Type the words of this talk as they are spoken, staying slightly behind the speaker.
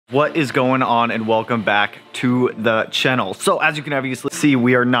What is going on, and welcome back to the channel. So as you can obviously see,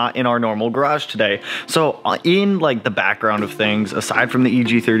 we are not in our normal garage today. So in like the background of things, aside from the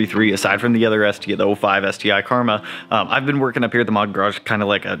EG33, aside from the other STi, the 05 STi Karma, I've been working up here at the mod garage, kind of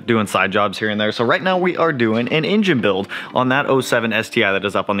like doing side jobs here and there. So right now we are doing an engine build on that 07 STi that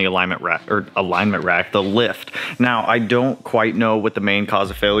is up on the alignment rack, the lift. Now I don't quite know what the main cause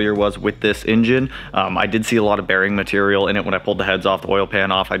of failure was with this engine. I did see a lot of bearing material in it when I pulled the heads off, the oil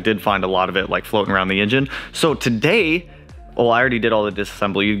pan off. I did find a lot of it like floating around the engine. So today, well, I already did all the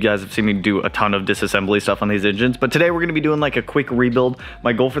disassembly. You guys have seen me do a ton of disassembly stuff on these engines, but today we're going to be doing like a quick rebuild.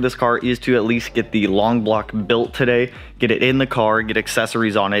 My goal for this car is to at least get the long block built today, get it in the car, get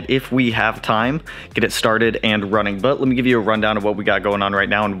accessories on it. If we have time, get it started and running. But let me give you a rundown of what we got going on right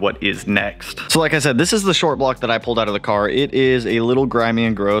now and what is next. So like I said, this is the short block that I pulled out of the car. It is a little grimy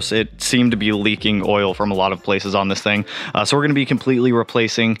and gross. It seemed to be leaking oil from a lot of places on this thing. So we're going to be completely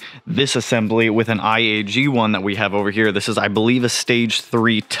replacing this assembly with an IAG one that we have over here. This is, I believe, a stage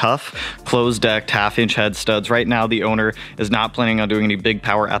 3 Tuff closed decked 1/2-inch head studs. Right now the owner is not planning on doing any big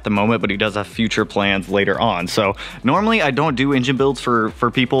power at the moment, but he does have future plans later on. So normally I don't do engine builds for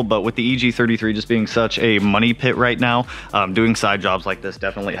people, but with the EG33 just being such a money pit right now, doing side jobs like this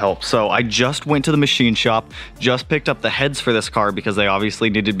definitely helps. So I just went to the machine shop, just picked up the heads for this car because they obviously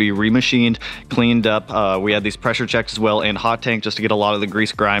needed to be remachined, cleaned up. We had these pressure checks as well, and hot tank just to get a lot of the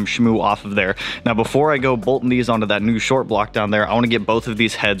grease, grime, schmoo off of there. Now before I go bolting these onto that new short block down there, I want to get both of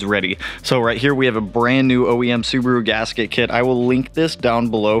these heads ready. So right here we have a brand new OEM Subaru gasket kit. I will link this down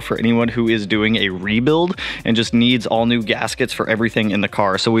below for anyone who is doing a rebuild and just needs all new gaskets for everything in the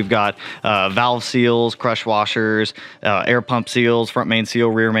car. So we've got valve seals, crush washers, air pump seals, front main seal,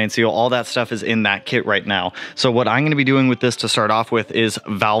 rear main seal, all that stuff is in that kit right now. So what I'm going to be doing with this to start off with is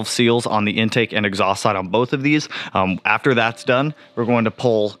valve seals on the intake and exhaust side on both of these. After that's done, we're going to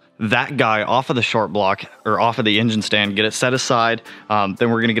pull that guy off of the short block or off of the engine stand, get it set aside. Then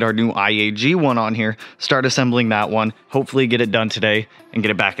we're gonna get our new IAG one on here, start assembling that one, hopefully get it done today and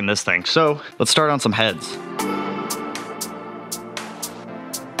get it back in this thing. So let's start on some heads.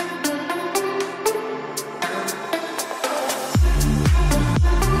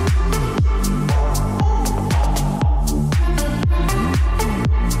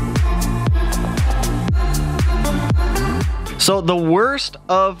 So the worst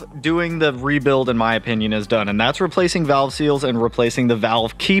of doing the rebuild, in my opinion, is done, and that's replacing valve seals and replacing the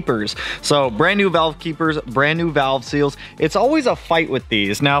valve keepers. So brand new valve keepers, brand new valve seals. It's always a fight with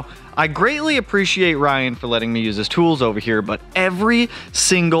these. Now, I greatly appreciate Ryan for letting me use his tools over here, but every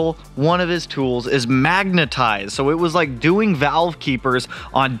single one of his tools is magnetized. So it was like doing valve keepers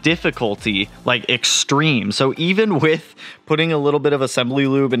on difficulty, like extreme. So even with putting a little bit of assembly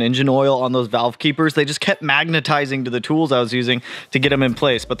lube and engine oil on those valve keepers, they just kept magnetizing to the tools I was using to get them in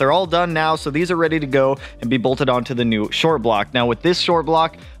place. But they're all done now, so these are ready to go and be bolted onto the new short block. Now with this short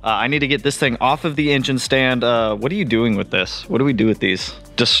block, I need to get this thing off of the engine stand. What are you doing with this? What do we do with these?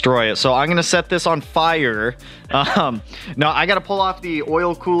 Destroy it. So I'm gonna set this on fire. Now I gotta pull off the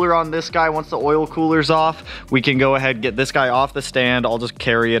oil cooler on this guy. Once the oil cooler's off, we can go ahead and get this guy off the stand. I'll just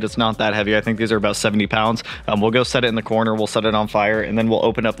carry it. It's not that heavy. I think these are about 70 pounds. We'll go set it in the corner. We'll set it on fire, and then we'll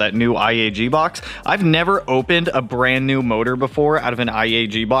open up that new IAG box. I've never opened a brand new motor before out of an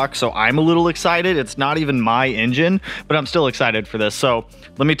IAG box, so I'm a little excited. It's not even my engine, but I'm still excited for this. So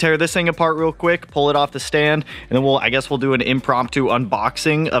let me tear this thing apart real quick, pull it off the stand, and then I guess we'll do an impromptu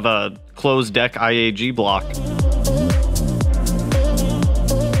unboxing of a closed deck IAG block.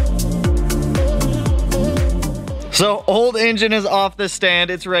 So old engine is off the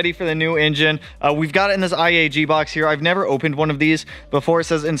stand. It's ready for the new engine. We've got it in this IAG box here. I've never opened one of these before. It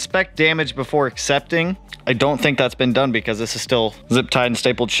says inspect damage before accepting. I don't think that's been done because this is still zip tied and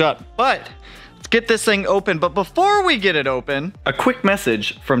stapled shut, but let's get this thing open. But before we get it open, a quick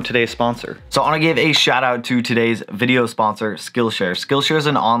message from today's sponsor. So I want to give a shout out to today's video sponsor, Skillshare. Skillshare is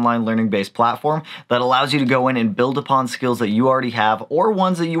an online learning based platform that allows you to go in and build upon skills that you already have or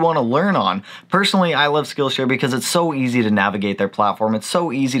ones that you want to learn on. Personally, I love Skillshare because it's so easy to navigate their platform. It's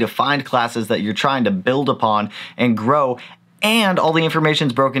so easy to find classes that you're trying to build upon and grow, and all the information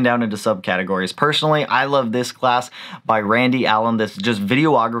is broken down into subcategories. Personally, I love this class by Randy Allen. This is just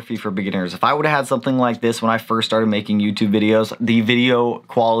videography for beginners. If I would have had something like this when I first started making YouTube videos, the video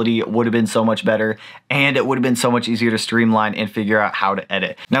quality would have been so much better, and it would have been so much easier to streamline and figure out how to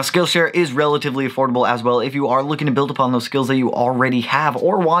edit. Now, Skillshare is relatively affordable as well if you are looking to build upon those skills that you already have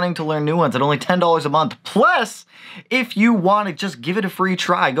or wanting to learn new ones at only $10 a month. Plus, if you want to just give it a free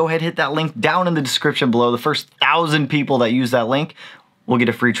try, go ahead, hit that link down in the description below. The first 1,000 people that use that link will get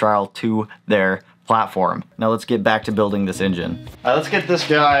a free trial to their platform. Now let's get back to building this engine. All right, let's get this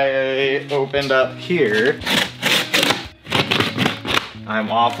guy opened up here. I'm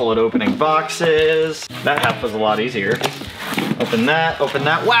awful at opening boxes. That half was a lot easier. Open that, open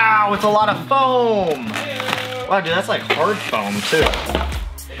that. Wow, it's a lot of foam. Wow, dude, that's like hard foam too.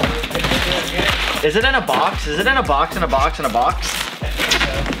 Is it in a box? Is it in a box, in a box, in a box?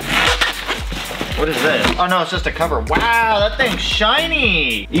 What is this? Oh no, it's just a cover. Wow, that thing's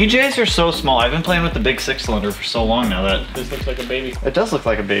shiny. EJs are so small. I've been playing with the big 6-cylinder for so long now that this looks like a baby. It does look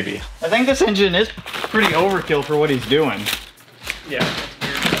like a baby. I think this engine is pretty overkill for what he's doing. Yeah.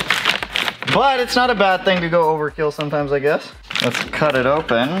 But it's not a bad thing to go overkill sometimes, I guess. Let's cut it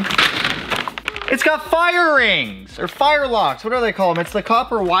open. It's got fire rings or fire locks. What do they call them? It's the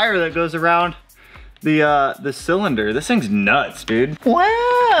copper wire that goes around the cylinder. This thing's nuts, dude.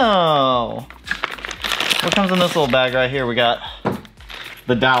 Wow. What comes in this little bag right here? We got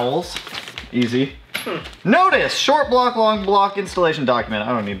the dowels. Easy. Notice, short block, long block installation document.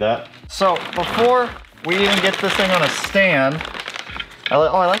 I don't need that. So before we even get this thing on a stand, I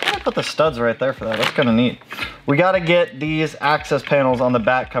like how I put the studs right there for that. That's kind of neat. We got to get these access panels on the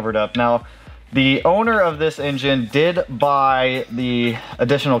back covered up. Now, the owner of this engine did buy the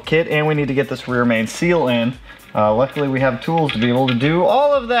additional kit, and we need to get this rear main seal in. Luckily, we have tools to be able to do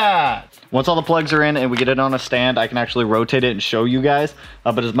all of that. Once all the plugs are in and we get it on a stand, I can actually rotate it and show you guys.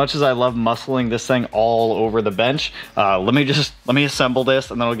 But as much as I love muscling this thing all over the bench, let me assemble this,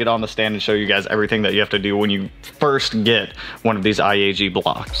 and then I'll get on the stand and show you guys everything that you have to do when you first get one of these IAG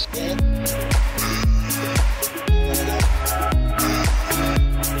blocks.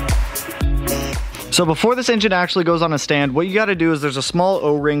 So before this engine actually goes on a stand, what you gotta do is there's a small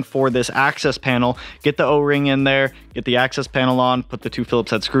O-ring for this access panel. Get the O-ring in there, get the access panel on, put the 2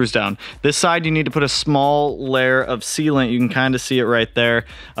 Phillips head screws down. This side, you need to put a small layer of sealant. You can kind of see it right there.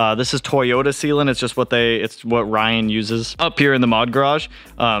 This is Toyota sealant. It's just it's what Ryan uses up here in the mod garage.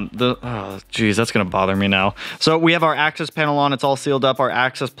 Oh geez, that's gonna bother me now. So we have our access panel on, it's all sealed up. Our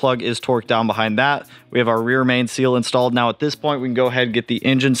access plug is torqued down behind that. We have our rear main seal installed. Now at this point, we can go ahead and get the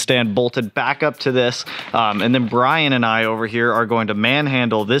engine stand bolted back up to this. And then Brian and I over here are going to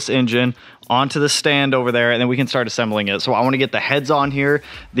manhandle this engine onto the stand over there, and then we can start assembling it. So I want to get the heads on here,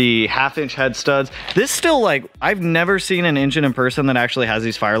 the 1/2-inch head studs. This still, like, I've never seen an engine in person that actually has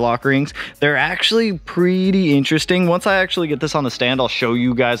these fire lock rings. They're actually pretty interesting. Once I actually get this on the stand, I'll show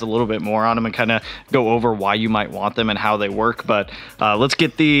you guys a little bit more on them and kind of go over why you might want them and how they work. But let's just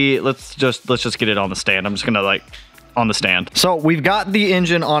get it on the stand. I'm just gonna like on the stand. So we've got the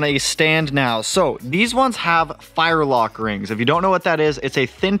engine on a stand now. So these ones have fire lock rings. If you don't know what that is, it's a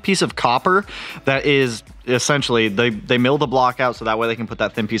thin piece of copper that is essentially, they mill the block out so that way they can put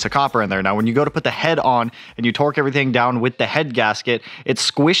that thin piece of copper in there. Now when you go to put the head on and you torque everything down with the head gasket, it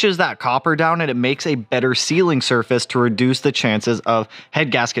squishes that copper down and it makes a better sealing surface to reduce the chances of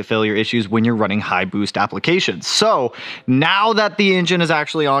head gasket failure issues when you're running high boost applications. So now that the engine is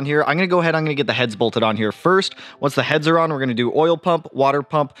actually on here, I'm gonna go ahead, I'm gonna get the heads bolted on here first. Once the heads are on, we're gonna do oil pump, water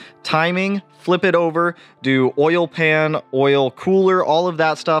pump, timing, flip it over, do oil pan, oil cooler, all of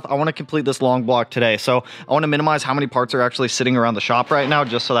that stuff. I want to complete this long block today. So I want to minimize how many parts are actually sitting around the shop right now,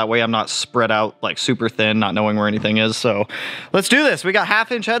 just so that way I'm not spread out like super thin, not knowing where anything is. So let's do this. We got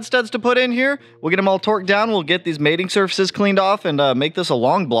 1/2-inch head studs to put in here. We'll get them all torqued down. We'll get these mating surfaces cleaned off and make this a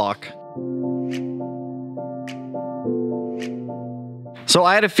long block. So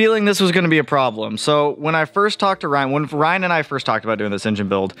I had a feeling this was going to be a problem. So when I first talked to Ryan, when Ryan and I first talked about doing this engine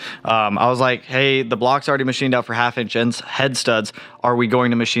build, I was like, hey, the block's already machined out for 1/2-inch head studs. Are we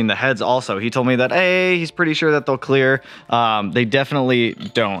going to machine the heads also? He told me that, hey, he's pretty sure that they'll clear. They definitely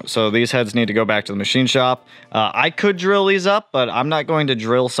don't. So these heads need to go back to the machine shop. I could drill these up, but I'm not going to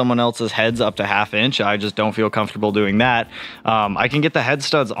drill someone else's heads up to 1/2-inch. I just don't feel comfortable doing that. I can get the head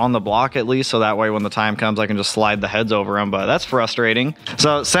studs on the block at least, so that way when the time comes, I can just slide the heads over them, but that's frustrating.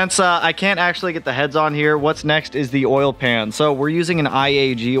 So since I can't actually get the heads on here, what's next is the oil pan. So we're using an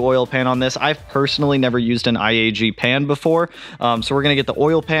IAG oil pan on this. I've personally never used an IAG pan before. So we're gonna get the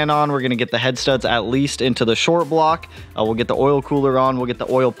oil pan on, we're gonna get the head studs at least into the short block. We'll get the oil cooler on, we'll get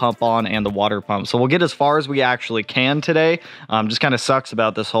the oil pump on and the water pump. So we'll get as far as we actually can today. Just kind of sucks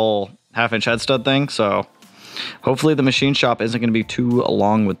about this whole 1/2-inch head stud thing. So hopefully the machine shop isn't gonna be too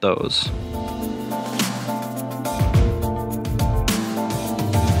long with those.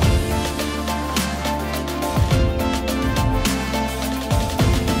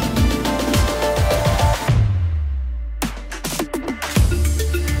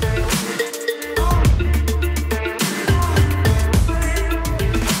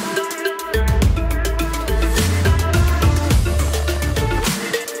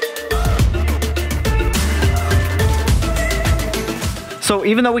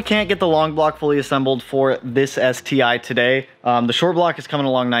 even though we can't get the long block fully assembled for this STi today, the short block is coming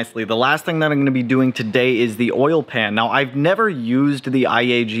along nicely. The last thing that I'm going to be doing today is the oil pan. Now, I've never used the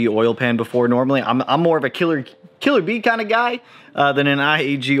IAG oil pan before. Normally, I'm more of a Killer Bee kind of guy than an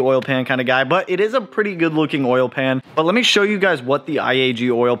IAG oil pan kind of guy, but it is a pretty good looking oil pan. But let me show you guys what the IAG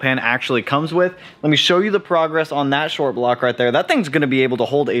oil pan actually comes with. Let me show you the progress on that short block right there. That thing's going to be able to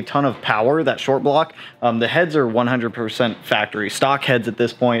hold a ton of power, that short block. The heads are 100% factory stock heads at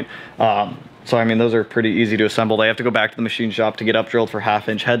this point. So, I mean, those are pretty easy to assemble. They have to go back to the machine shop to get up drilled for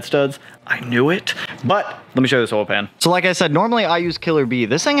 1/2-inch head studs. I knew it, but let me show you this oil pan. So like I said, normally I use Killer Bee.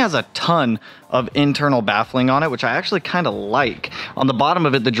 This thing has a ton of internal baffling on it, which I actually kind of like. On the bottom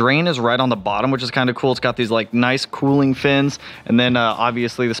of it, the drain is right on the bottom, which is kind of cool. It's got these like nice cooling fins. And then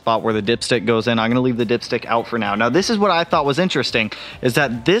obviously the spot where the dipstick goes in, I'm gonna leave the dipstick out for now. Now this is what I thought was interesting, is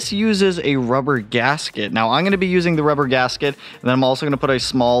that this uses a rubber gasket. Now I'm gonna be using the rubber gasket, and then I'm also gonna put a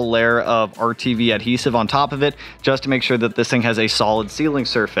small layer of RTV adhesive on top of it, just to make sure that this thing has a solid sealing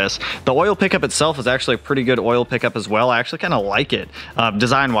surface. The oil pickup itself is actually a pretty good oil pickup as well. I actually kind of like it.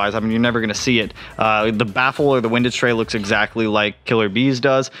 Design wise, I mean, you're never gonna see it. The baffle or the windage tray looks exactly like Killer Bee's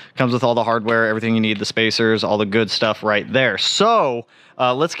does. Comes with all the hardware, everything you need, the spacers, all the good stuff right there. So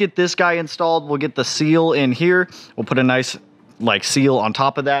let's get this guy installed. We'll get the seal in here. We'll put a nice like seal on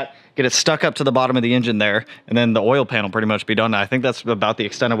top of that, get it stuck up to the bottom of the engine there, and then the oil pan will pretty much be done. I think that's about the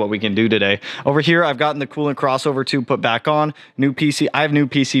extent of what we can do today. Over here, I've gotten the coolant crossover tube put back on. I have new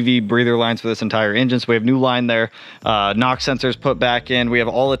PCV breather lines for this entire engine, so we have new line there. NOx sensors put back in. We have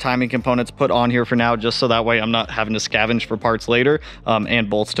all the timing components put on here for now, just so that way I'm not having to scavenge for parts later, and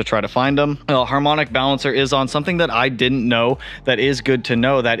bolts to try to find them. Harmonic balancer is on. Something that I didn't know that is good to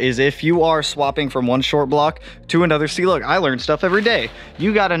know, that is if you are swapping from one short block to another, see, look, I learn stuff every day.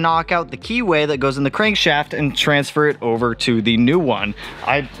 You got to knock out the keyway that goes in the crankshaft and transfer it over to the new one.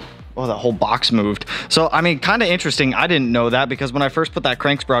 Oh, that whole box moved. So, I mean, kind of interesting. I didn't know that, because when I first put that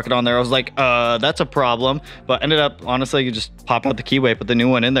crank sprocket on there, I was like, that's a problem. But ended up, honestly, you just pop out the keyway, put the new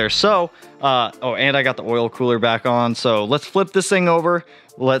one in there. So, oh, and I got the oil cooler back on. So let's flip this thing over.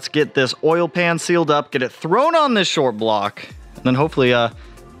 Let's get this oil pan sealed up, get it thrown on this short block, and then hopefully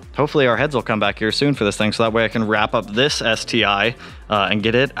our heads will come back here soon for this thing, so that way I can wrap up this STi and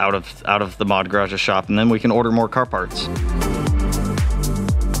get it out of the Mod Garage's shop, and then we can order more car parts.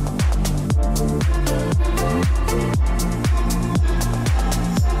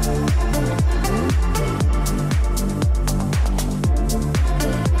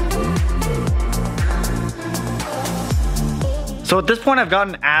 So at this point, I've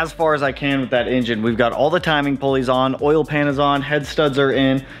gotten as far as I can with that engine. We've got all the timing pulleys on, oil pan is on, head studs are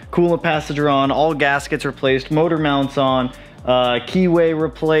in, coolant passage are on, all gaskets replaced, motor mounts on, keyway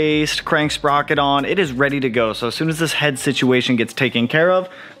replaced, crank sprocket on. It is ready to go. So as soon as this head situation gets taken care of,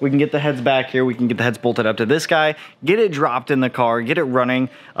 we can get the heads back here. We can get the heads bolted up to this guy, get it dropped in the car, get it running.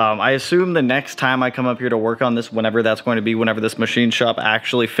 I assume the next time I come up here to work on this, whenever that's going to be, whenever this machine shop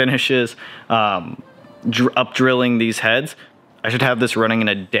actually finishes up drilling these heads, I should have this running in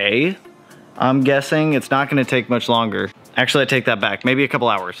a day. I'm guessing it's not gonna take much longer. Actually, I take that back, maybe a couple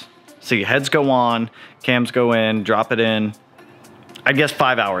hours. See, heads go on, cams go in, drop it in. I guess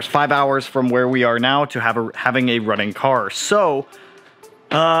 5 hours. 5 hours from where we are now to having a running car. So,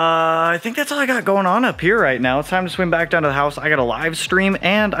 I think that's all I got going on up here right now. It's time to swim back down to the house. I got a live stream,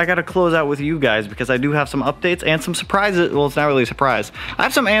 and I got to close out with you guys, because I do have some updates and some surprises. Well, it's not really a surprise. I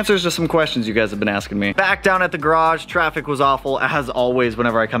have some answers to some questions you guys have been asking me. Back down at the garage, traffic was awful, as always,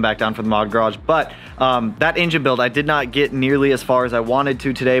 whenever I come back down for the Mod Garage. But that engine build, I did not get nearly as far as I wanted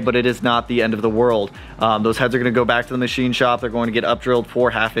to today, but it is not the end of the world. Those heads are going to go back to the machine shop. They're going to get up drilled 4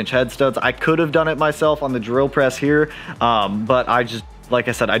 1/2-inch head studs. I could have done it myself on the drill press here, but I just, like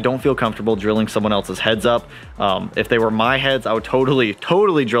I said, I don't feel comfortable drilling someone else's heads up. If they were my heads, I would totally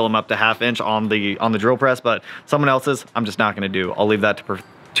drill them up to 1/2-inch on the drill press, but someone else's, I'm just not gonna do. I'll leave that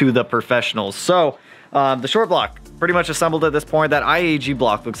to the professionals. So the short block, pretty much assembled at this point. That IAG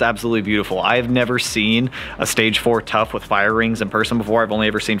block looks absolutely beautiful. I have never seen a Stage 4 Tuff with fire rings in person before. I've only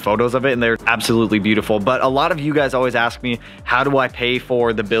ever seen photos of it, and they're absolutely beautiful. But a lot of you guys always ask me, how do I pay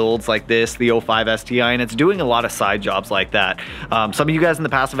for the builds like this, the 05 STi, and it's doing a lot of side jobs like that. Some of you guys in the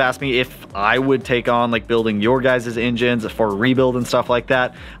past have asked me if I would take on like building your guys' engines for a rebuild and stuff like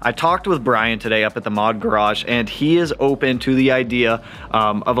that. I talked with Brian today up at the Mod Garage, and he is open to the idea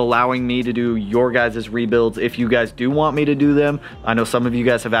of allowing me to do your guys' rebuilds if you guys do want me to do them. I know some of you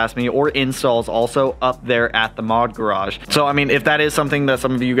guys have asked me, or installs also up there at the Mod Garage. So I mean, if that is something that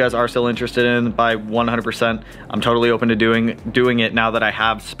some of you guys are still interested in, by 100%, I'm totally open to doing it now that I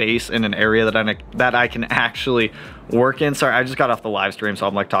have space in an area that I can actually working. Sorry, I just got off the live stream, so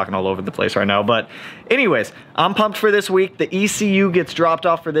I'm like talking all over the place right now. But anyways, I'm pumped for this week. The ECU gets dropped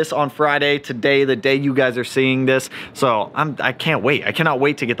off for this on Friday, today, the day you guys are seeing this. So I can't wait. I cannot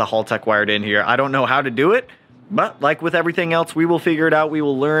wait to get the Haltech wired in here. I don't know how to do it, but like with everything else, we will figure it out, we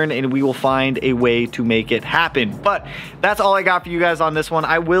will learn, and we will find a way to make it happen. But that's all I got for you guys on this one.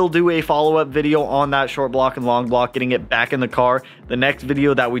 I will do a follow-up video on that short block and long block, getting it back in the car. The next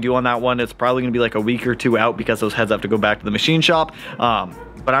video that we do on that one, it's probably gonna be like a week or two out because those heads have to go back to the machine shop.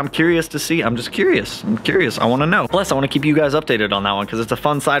 But I'm curious to see. I'm just curious. I'm curious. I want to know. Plus, I want to keep you guys updated on that one because it's a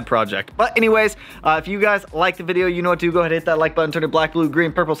fun side project. But anyways, if you guys like the video, you know what to do. Go ahead and hit that like button. Turn it black, blue,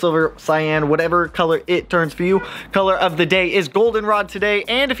 green, purple, silver, cyan, whatever color it turns for you. Color of the day is goldenrod today.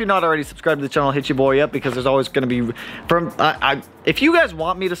 And if you're not already subscribed to the channel, hit your boy up because there's always going to be if you guys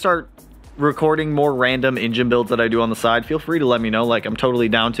want me to start recording more random engine builds that I do on the side, feel free to let me know. Like, I'm totally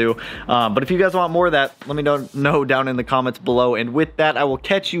down to. But if you guys want more of that, let me know down in the comments below. And with that, I will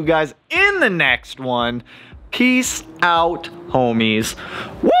catch you guys in the next one. Peace out, homies.